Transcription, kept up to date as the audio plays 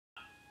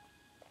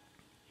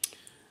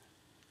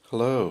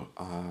Hello,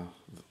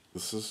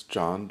 this is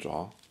John,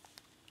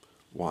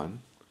 Jaw1.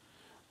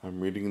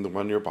 I'm reading the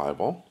One Year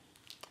Bible,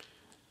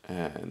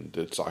 and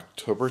it's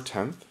October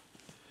 10th,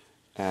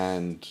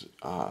 and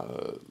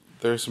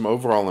there's some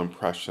overall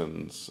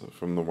impressions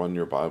from the One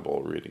Year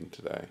Bible reading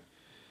today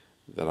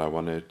that I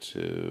wanted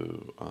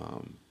to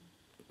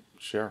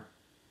share.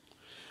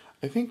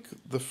 I think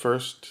the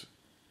first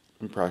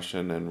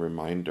impression and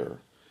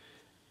reminder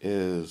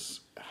is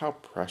how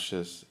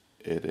precious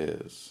it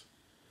is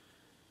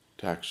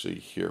to actually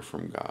hear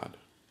from God,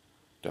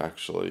 to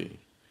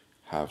actually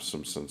have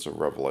some sense of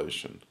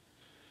revelation.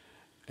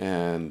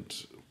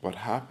 And what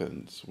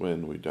happens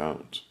when we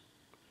don't?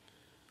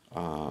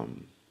 Or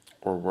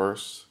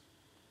worse,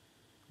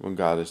 when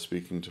God is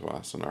speaking to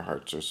us and our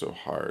hearts are so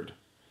hard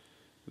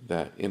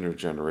that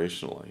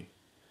intergenerationally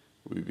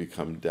we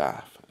become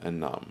deaf and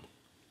numb.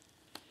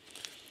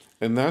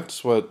 And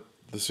that's what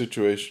the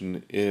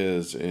situation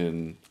is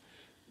in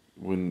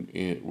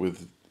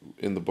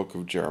the book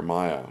of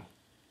Jeremiah.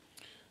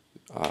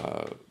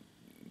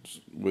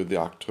 With the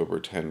October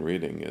 10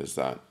 reading, is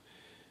that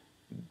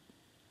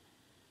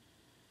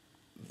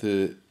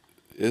the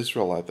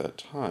Israel at that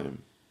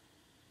time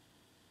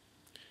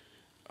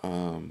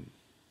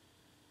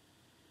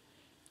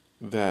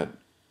that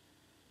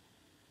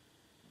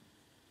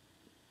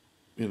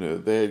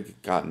they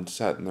had gotten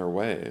set in their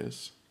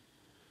ways,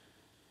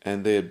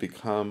 and they had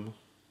become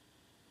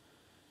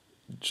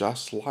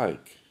just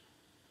like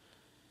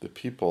the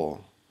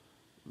people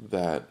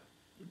that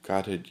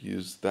God had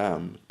used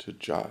them to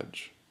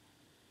judge.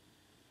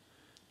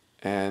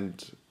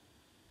 And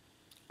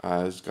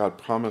as God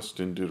promised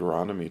in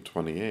Deuteronomy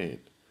 28,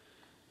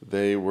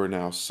 they were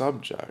now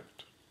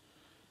subject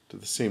to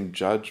the same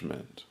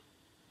judgment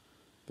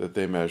that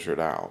they measured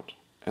out,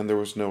 and there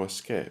was no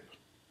escape.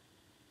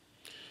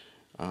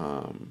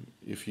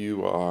 If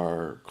you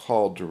are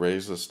called to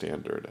raise a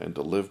standard and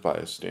to live by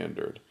a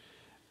standard,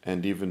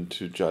 and even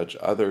to judge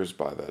others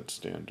by that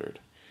standard,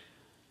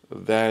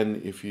 then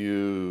if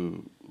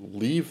you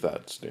leave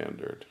that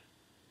standard,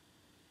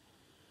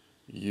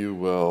 you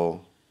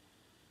will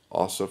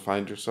also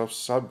find yourself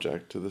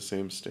subject to the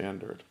same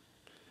standard.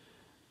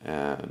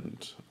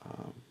 And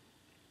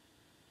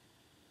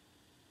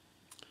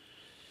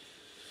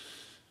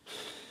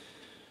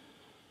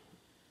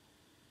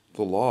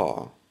the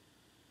law,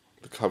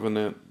 the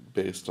covenant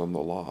based on the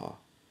law,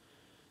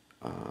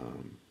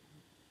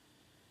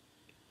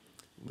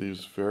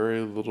 leaves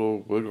very little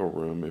wiggle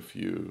room if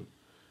you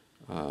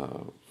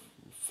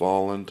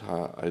fall into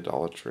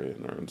idolatry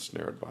and are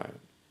ensnared by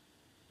it.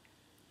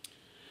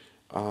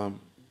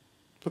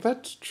 But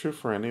that's true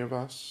for any of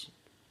us.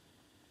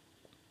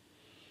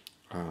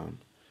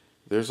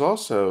 There's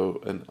also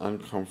an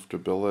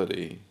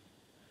uncomfortability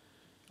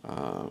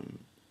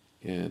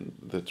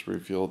that's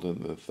revealed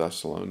in the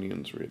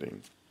Thessalonians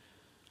reading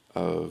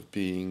of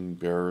being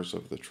bearers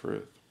of the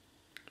truth.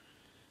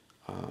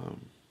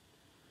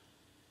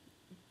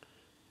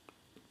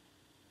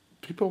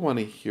 People want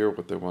to hear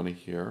what they want to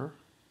hear,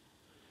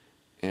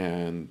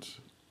 and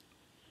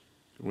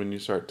when you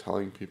start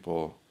telling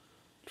people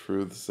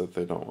truths that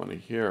they don't want to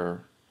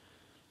hear,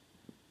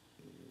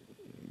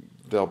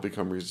 they'll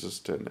become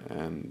resistant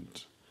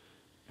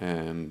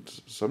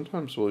and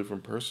sometimes will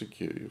even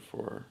persecute you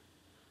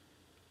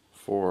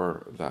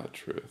for that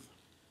truth.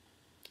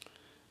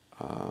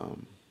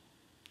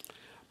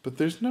 But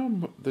there's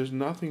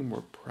nothing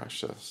more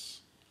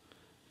precious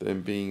than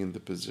being in the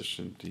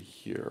position to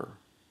hear.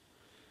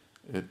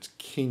 It's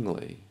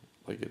kingly,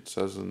 like it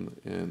says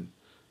in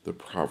the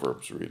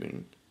Proverbs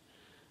reading,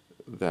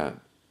 that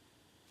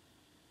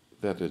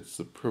it's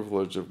the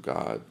privilege of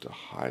God to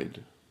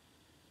hide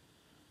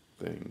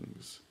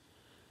things,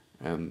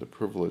 and the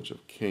privilege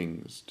of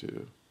kings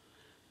to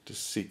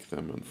seek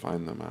them and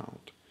find them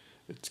out.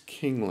 It's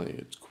kingly,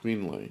 it's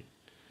queenly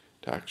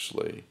to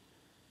actually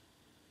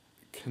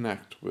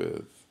connect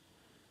with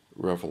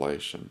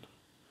revelation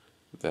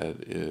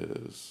that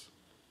is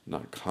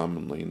not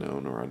commonly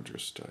known or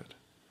understood.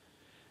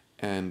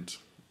 And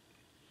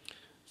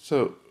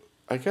so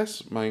I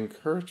guess my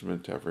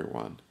encouragement to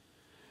everyone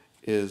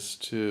is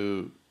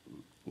to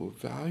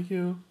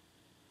value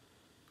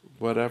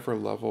whatever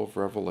level of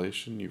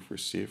revelation you've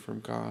received from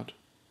God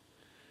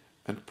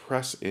and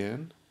press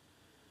in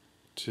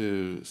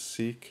to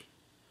seek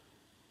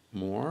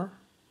more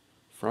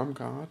from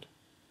God.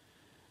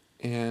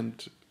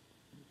 And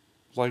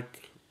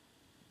like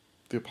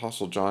the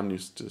Apostle John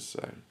used to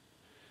say,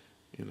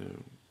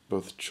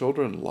 both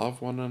children love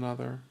one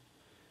another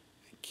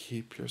and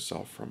keep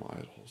yourself from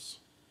idols.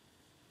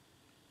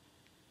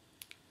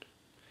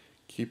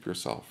 Keep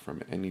yourself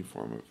from any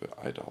form of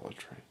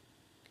idolatry.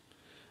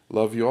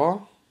 Love you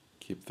all.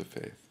 Keep the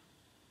faith.